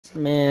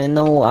Man,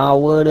 no, I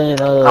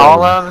wouldn't.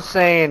 All I'm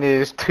saying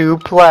is 2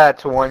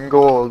 plats, 1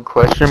 gold.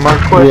 Question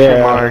mark, question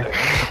mark.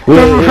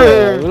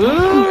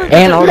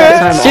 And all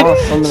that time off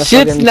from the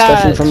shit's fucking not,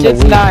 session from the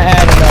shit's week. not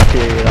adding up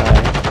here,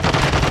 Eli.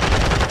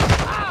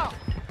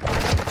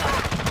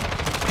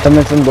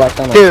 Coming from Black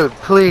Tunnel. Dude,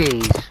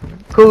 please.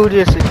 Who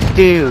just,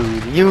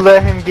 dude, you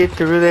let him get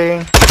through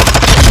there?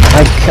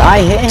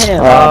 I hit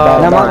him. Oh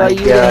and I'm my about you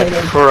to god, hit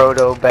him.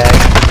 Frodo back.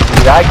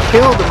 Dude, I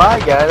killed my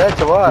guy,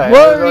 that's why.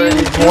 What are you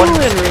doing,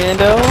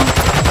 Rando?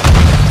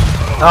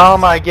 Oh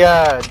my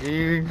god,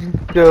 dude.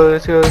 Go,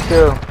 let's go, let's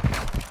go.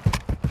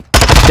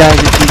 Guys,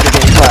 your teeth are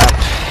getting clapped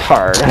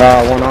hard.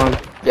 One on.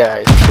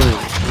 Guys,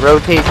 please.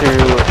 Rotate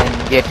through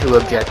and get to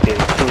objective,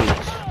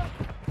 please.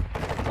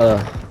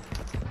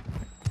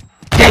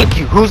 Thank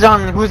you. Who's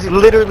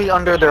literally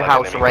under their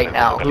house right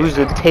now? Who's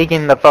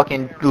taking the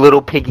fucking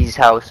little piggies'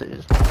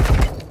 houses?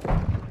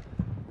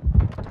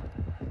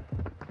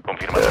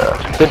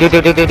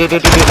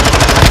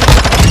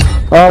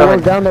 Oh,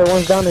 one's down there,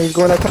 he's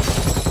going up.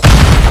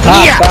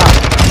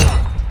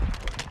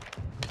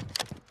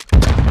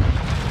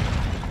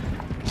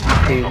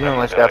 Dude, you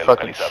almost got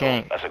fucking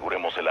shanked.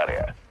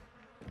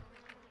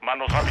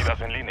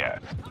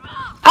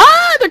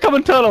 Ah, they're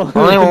coming tunnel.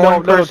 Only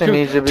one person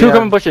needs to be two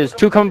coming bushes.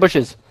 Two coming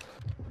bushes.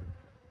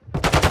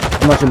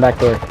 I'm watching back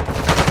door.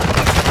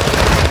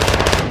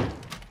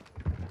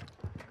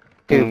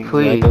 Dude,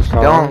 please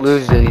don't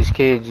lose to these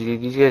kids.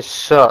 Dude. These guys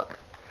suck.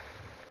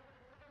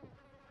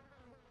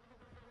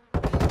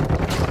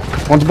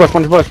 One's bush.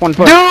 Dude,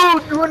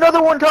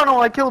 another one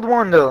tunnel. I killed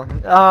one though.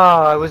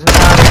 Oh, I was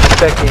not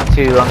expecting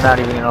to. I'm not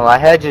even gonna lie.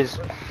 Hedges.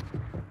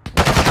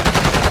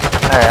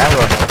 Alright, I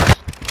will next.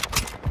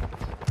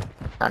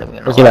 Not even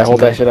gonna lie. Hold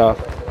that shit off.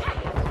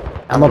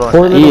 I'm a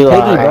poor little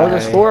piggy, bro.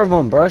 There's 4 of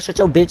them, bro. Shut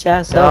your bitch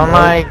ass up. Oh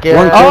my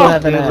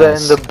god. You're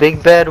letting the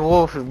big bad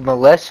wolf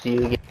molest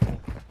you again.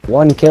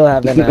 1 kill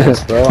having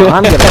ass, bro.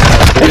 I'm gonna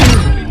have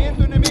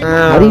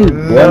How do you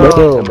 1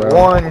 kill, bro?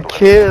 1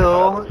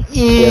 kill.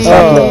 Yeah,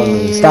 stop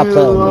playing me. Stop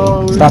playing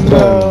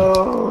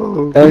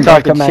me.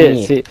 Don't come at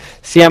me.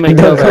 See how many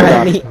kills I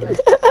got. Me.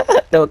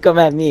 Don't come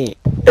at me.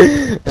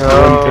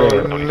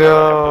 Oh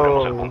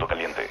no.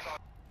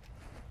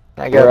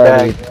 I got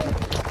back.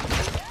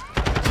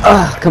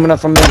 Coming up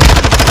from there.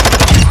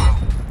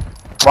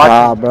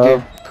 Watch bro.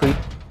 Dude, please.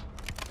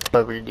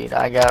 Over, dude.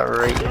 I got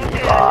right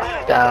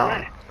locked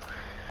down.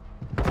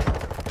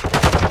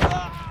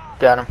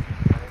 Got him.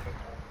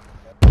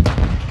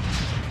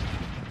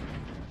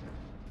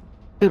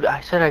 Dude,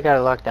 I said I got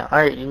it locked down.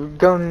 Alright, you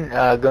go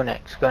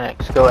next. Go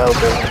next. Go L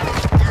building.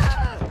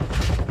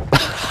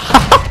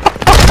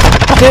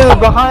 Dude,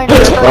 behind you.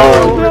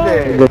 Over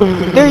there.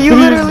 Dude, you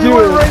literally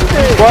were right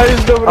there. Why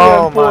is nobody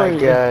on point? Oh my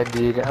god,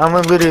 dude. I'm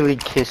gonna literally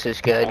kiss this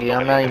guy, dude.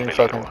 I'm not even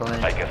fucking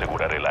playing.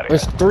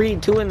 There's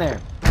 2 in there.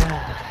 I'm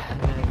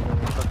gonna give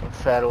him a fucking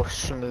fat old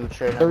smooch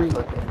right now.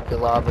 Fucking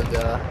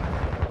Galabaga.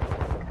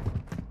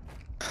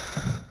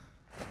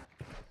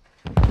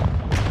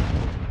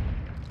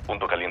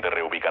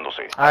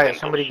 Alright,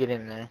 somebody get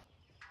in there. I'm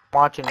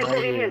watching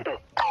right here.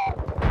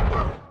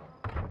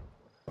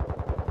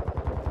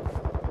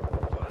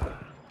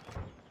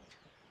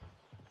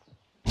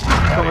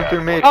 Coming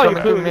through mid,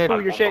 coming through mid.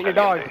 Your shit, your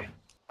dog.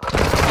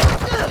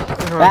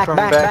 Back.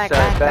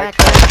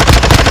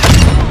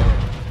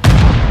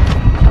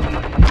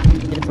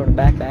 Get it from the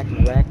back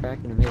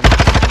in the middle.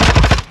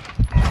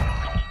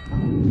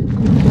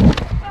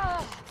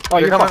 Oh,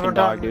 you're fucking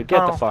dog, dude.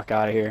 Get the fuck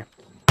out of here.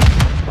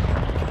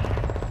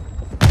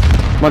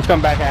 One's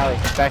coming back alley.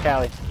 Back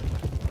alley.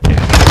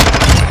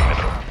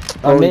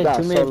 Oh, mid,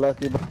 2 mid. So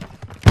lucky.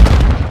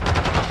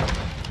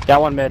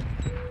 Got 1 mid.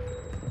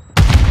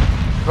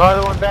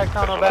 Other one back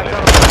tunnel,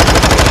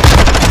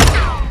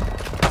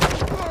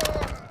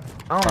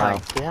 Oh my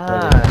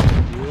god,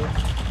 dude.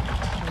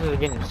 You're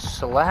getting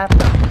slapped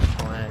at this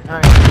point.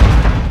 Alright.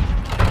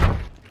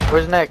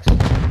 Where's next?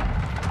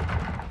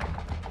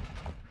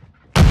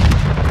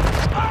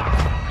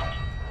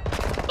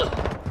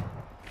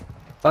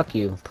 Fuck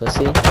you,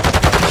 pussy. Yeah,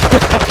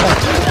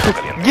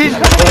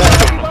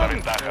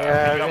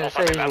 I was gonna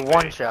say he's a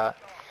 1 shot.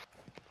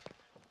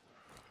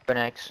 Go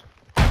next.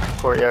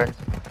 Courtyard.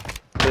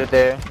 They're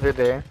there.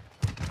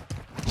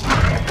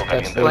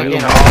 That's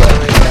Flanking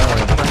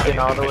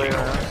all the way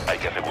around.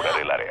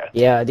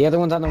 Yeah, the other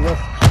one's on the roof.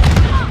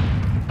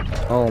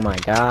 Oh my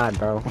god,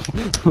 bro.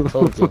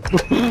 Told you.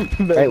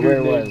 Right where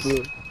it was.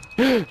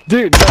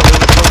 Dude, no,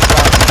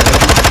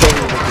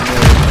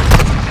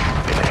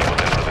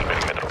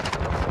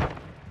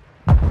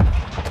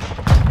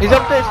 He's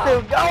up there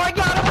still. Oh, I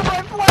got him with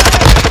my flag!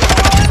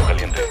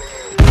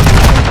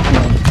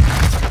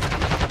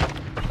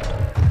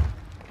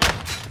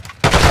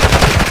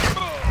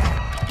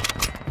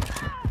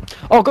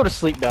 Oh, go to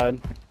sleep, Dad.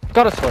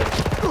 Go to sleep.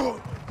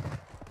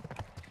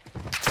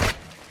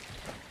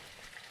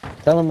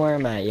 Tell him where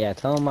I'm at. Yeah,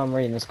 tell him I'm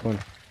right in this corner.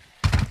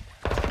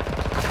 What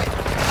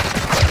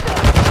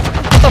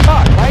the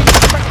fuck? Why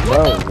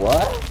Bro,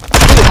 what?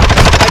 Dude,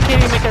 I can't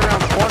even make it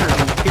around corners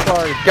and people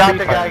are... Got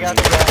the guy.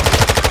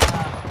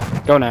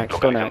 Go next,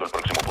 go next.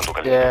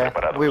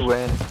 Yeah, we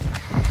win.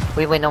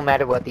 We win no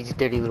matter what these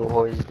dirty little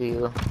whores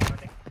do.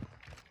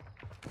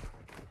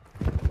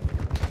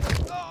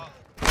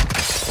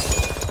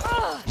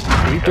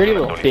 You dirty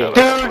little bitch.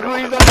 Dude,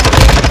 please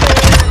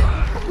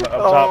Up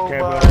top, oh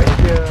Campbell. my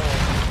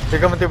god. They're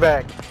coming through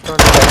back. Coming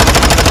through back.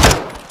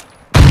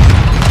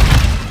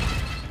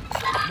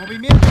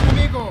 Movimiento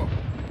enemigo.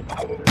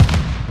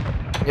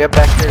 Yep,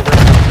 back here.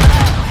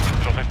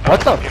 What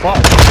the fuck?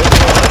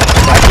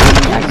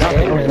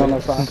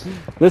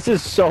 This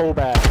is so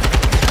bad.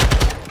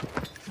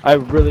 I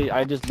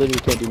just literally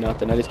can't do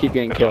nothing. I just keep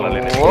getting killed.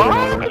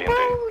 What?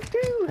 Bro,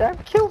 dude,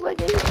 I've killed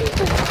like 8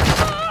 people.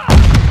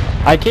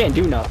 I can't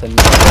do nothing.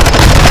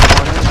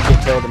 I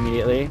get killed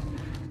immediately.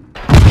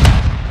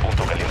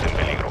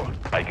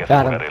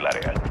 Got him.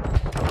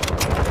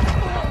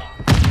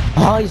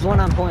 Oh, he's one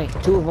on point.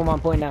 2 of them on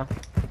point now.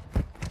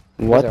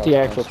 What the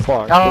actual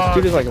fuck? Oh, This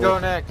dude is like, go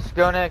next,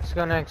 go next,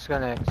 go next, go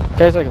next. this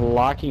guy's like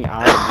locking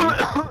out of me.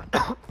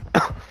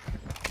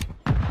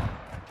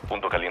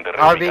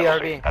 RB,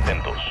 RB.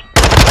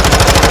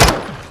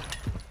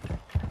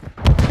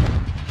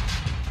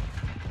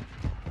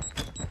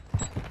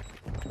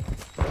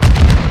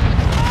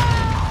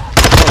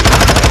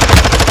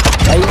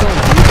 How you gonna do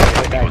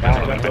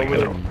that with that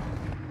guy?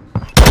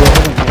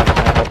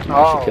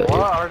 Oh,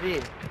 what?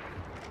 RB.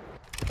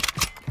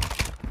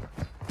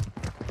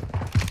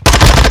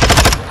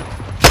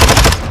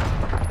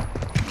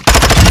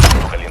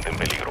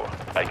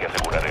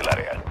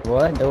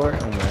 What door?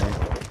 Oh man.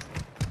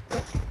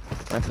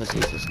 My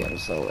pussy's just getting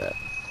so wet.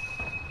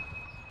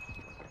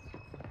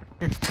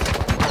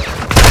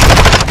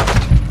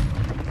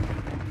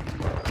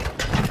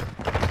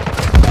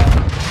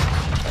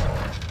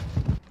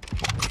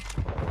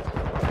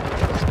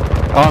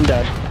 Oh, I'm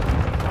dead.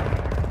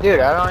 Dude,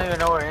 I don't even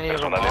know where any of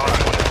them are.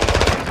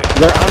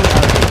 They're on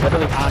RB,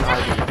 literally on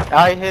RB.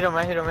 I hit him.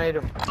 It's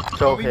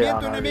okay, Movimiento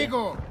on RB.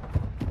 enemigo.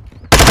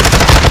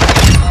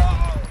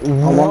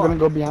 I'm gonna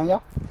go behind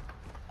y'all.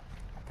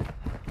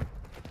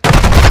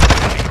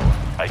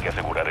 Hay que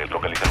asegurar el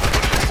localizador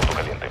del punto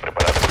caliente.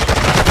 Preparado.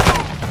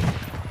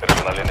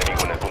 Personal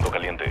enemigo en el punto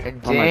caliente.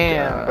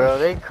 Damn, bro,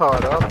 they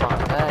caught up on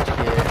that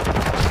shit.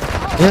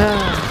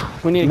 Yeah.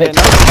 We need to get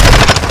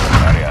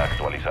Área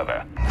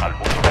actualizada. Al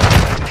punto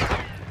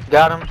caliente.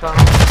 Got him,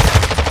 tunnel.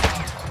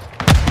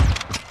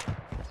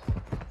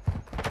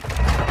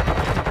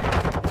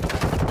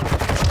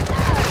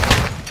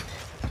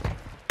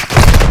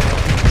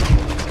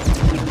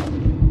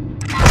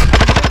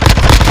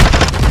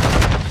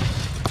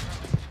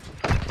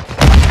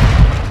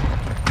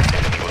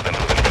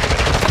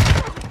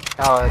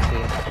 Oh, I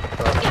see.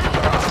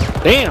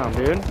 Damn,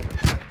 dude.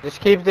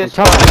 Just keep this.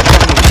 Tunnel.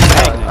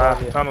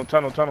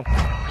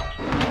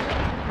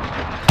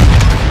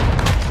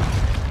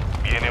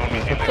 Viene un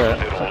misil de Okay,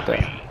 crucero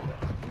okay. hostil.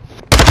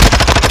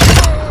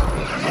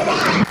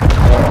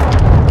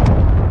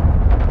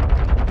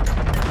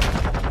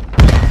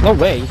 No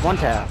way, he's one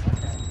tap.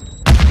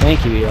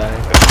 Thank you, Eli.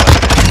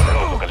 Personal enemigo en el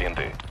punto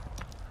caliente.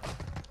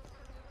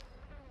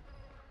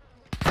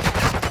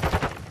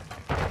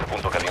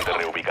 Punto caliente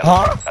reubicado.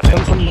 Huh? Come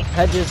Atentos. from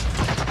hedges.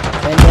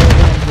 And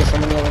then get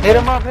someone else. Hit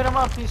him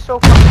up. He's so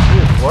fucking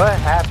cute. What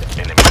happened?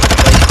 Enemigo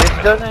This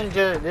doesn't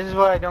just. This is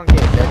what I don't get.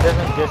 That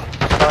doesn't just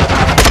start.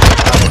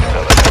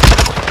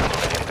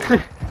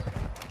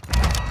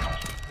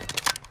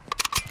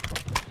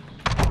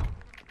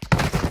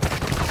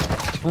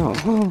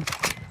 Oh.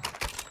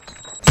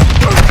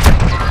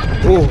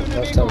 Ooh,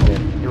 that's so good.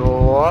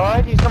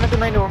 What? He's coming to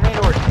main door.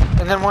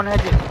 And then one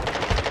hedges.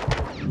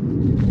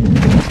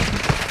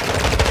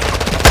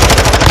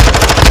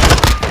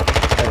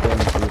 That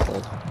damage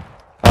threefold.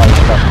 Oh, you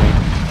fucked me.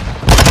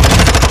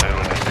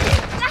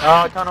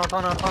 Oh, tunnel.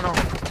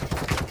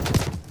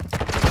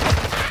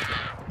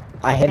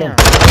 I hit him.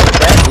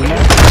 That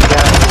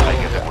Hay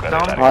que asegurar el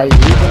Something, área.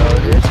 bro,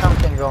 there's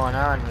something going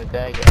on with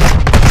that guy.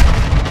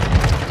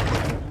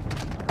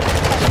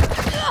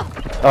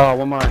 Oh,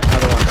 one more,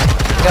 another one.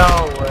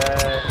 No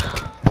way.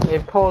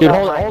 It pulled Dude, out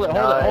hold my it, and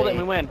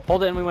we knife.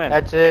 win.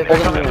 That's it. They're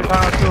Hold it, coming we to win.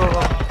 tunnel, 2 of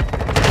them.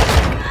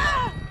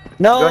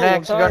 No! Go I'm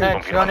next. sorry. They're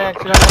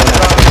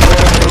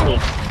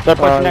We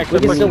pushing next, we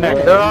they're can still pushing next.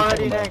 win. They're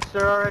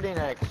already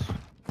next.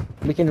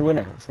 We can win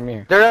it from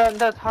here. They're at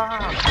the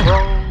top,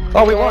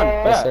 bro. Oh, we won.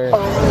 Yeah. Yes, sir.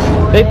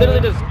 They literally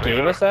just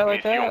gave us that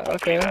like that?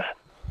 Okay.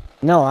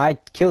 No, I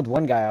killed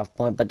one guy off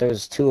point, but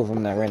there's 2 of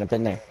them that ran up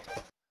in there.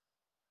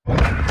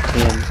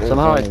 Damn,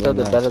 somehow I still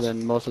did better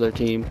than most of their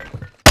team.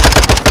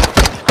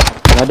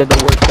 And I did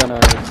the worst on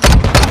ours.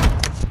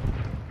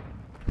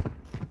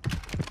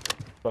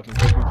 Fucking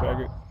cookie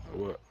faggot. Or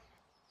what?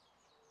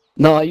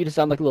 No, you just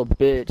sound like a little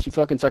bitch. You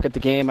fucking suck at the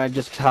game. I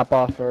just hop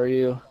off for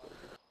you.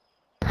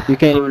 You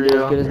can't even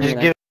do as good as me. Just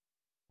give